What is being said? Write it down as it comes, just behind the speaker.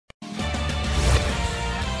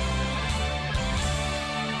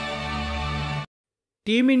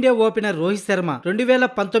Team India opener Rohit Sharma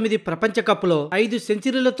 2019 ప్రపంచ cup లో 5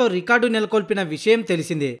 సెంచరీలతో record నెలకొల్పిన విషయం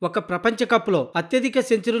తెలిసిందే. ఒక ప్రపంచ కప్ లో అత్యధిక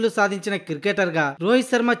సెంచరీలు సాధించిన క్రికెటర్ గా రోహిత్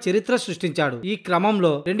శర్మ చరిత్ర సృష్టించాడు. ఈ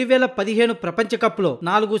క్రమంలో 2015 ప్రపంచ కప్ లో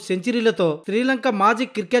 4 సెంచరీలతో శ్రీలంక మాజీ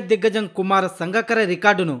క్రికెట్ దిగ్గజం కుమార సంగక్కర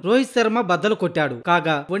రికార్డును రోహిత్ శర్మ బద్దలు కొట్టాడు.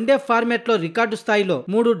 కాగా వన్డే ఫార్మాట్ లో రికార్డు స్థాయిలో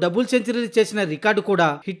 3 డబుల్ సెంచరీలు చేసిన రికార్డు కూడా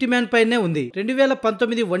హిట్ మ్యాన్ పైనే ఉంది.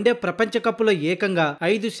 2019 వన్డే ప్రపంచ కప్ లో ఏకంగా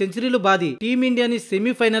 5 సెంచరీలు బాది టీమిండియాని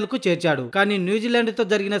సెమీఫైనల్ కు చేర్చాడు. కానీ న్యూజిలాండ్ తో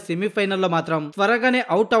జరిగిన సెమీఫైనల్ లో మాత్రం త్వరగానే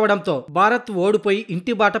అవుట్ అవడంతో భారత్ ఓడిపోయి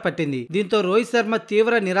ఇంటి బాట పట్టింది. దీంతో రోహిత్ శర్మ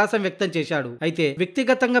తీవ్ర నిరాశ వ్యక్తం చేశాడు. అయితే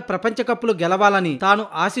వ్యక్తిగతంగా ప్రపంచ కప్పులు గెలవాలని తాను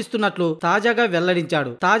ఆశిస్తున్నట్లు తాజాగా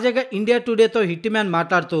వెల్లడించాడు. తాజాగా ఇండియా టుడే తో హిట్ మ్యాన్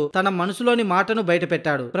మాట్లాడుతూ తన మనసులోని మాటను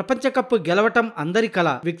బయటపెట్టాడు. ప్రపంచ కప్పు గెలవటం అందరి కల.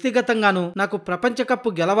 వ్యక్తిగతంగాను నాకు ప్రపంచ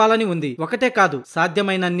కప్పు గెలవాలని ఉంది. ఒకటే కాదు,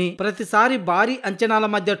 సాధ్యమైనన్ని ప్రతిసారి భారీ అంచనాల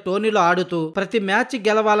మధ్య టోర్నీలో ఆడుతూ ప్రతి మ్యాచ్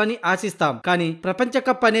గెలవాలని ఆశిస్తాం. కానీ ప్రపంచ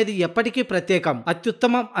కప్ అనేది ఎప్పటికీ ప్రత్యేకం,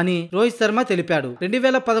 అత్యుత్తమం అని రోహిత్ శర్మ తెలిపాడు.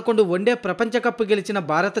 2011 వన్డే ప్రపంచ కప్ గెలిచిన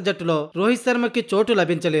భారత జట్టులో రోహిత్ శర్మకి చోటు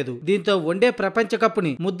లభించలేదు. దీంతో వన్డే ప్రపంచ కప్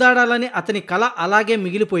ని ముద్దాడాలని అతని కల అలాగే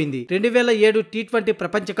మిగిలిపోయింది. 2007 టీ20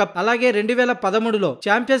 ప్రపంచ కప్ అలాగే 2013లో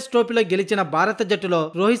ఛాంపియన్స్ ట్రోఫీలో గెలిచిన భారత జట్టులో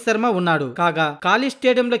రోహిత్ శర్మ ఉన్నాడు. కాగా ఖాళీ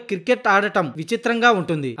స్టేడియంలో క్రికెట్ ఆడటం విచిత్రంగా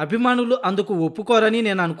ఉంటుంది. అభిమానులు అందుకు ఒప్పుకోరని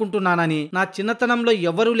నేను అనుకుంటున్నానని, నా చిన్నతనంలో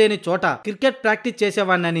ఎవరూ లేని చోట క్రికెట్ ప్రాక్టీస్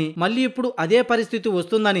చేసేవాడినని, మళ్ళీ ఇప్పుడు అదే పరిస్థితి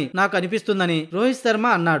వస్తుందని నాకు అనిపిస్తుందని రోహిత్ శర్మ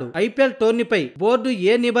అన్నాడు. ఐపీఎల్ టోర్నీపై బోర్డు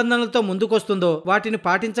ఏ నిబంధనలతో ముందుకొస్తుందో వాటిని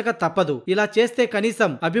పాటించక తప్పదు. ఇలా చేస్తే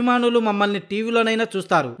కనీసం అభిమానులు మమ్మల్ని టీవీలోనైనా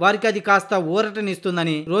చూస్తారు. వారికి అది కాస్త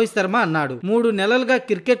ఊరటనిస్తుందని రోహిత్ శర్మ అన్నాడు. 3 నెలలుగా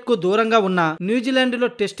క్రికెట్ కు దూరంగా ఉన్న న్యూజిలాండ్ లో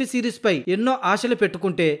టెస్ట్ సిరీస్ పై ఎన్నో ఆశలు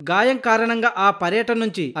పెట్టుకుంటే గాయం కారణంగా ఆ పర్యటన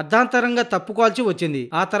నుంచి అర్ధాంతరంగా తప్పుకోవాల్సి వచ్చింది.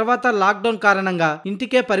 ఆ తర్వాత లాక్డౌన్ కారణంగా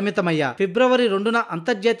ఇంటికే పరిమితమయ్యా. ఫిబ్రవరి 2న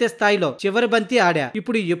అంతర్జాతీయ స్థాయిలో చివరి బంతి ఆడా.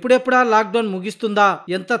 ఇప్పుడు ఎప్పుడెప్పుడా లాక్డౌన్ ముగిస్తుందా,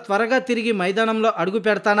 ఎంత త్వరగా తిరిగి మైదానంలో అడుగు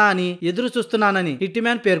పెడతానా అని ఎదురు చూస్తున్నానని హిట్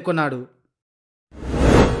మ్యాన్ పేర్కొన్నాడు.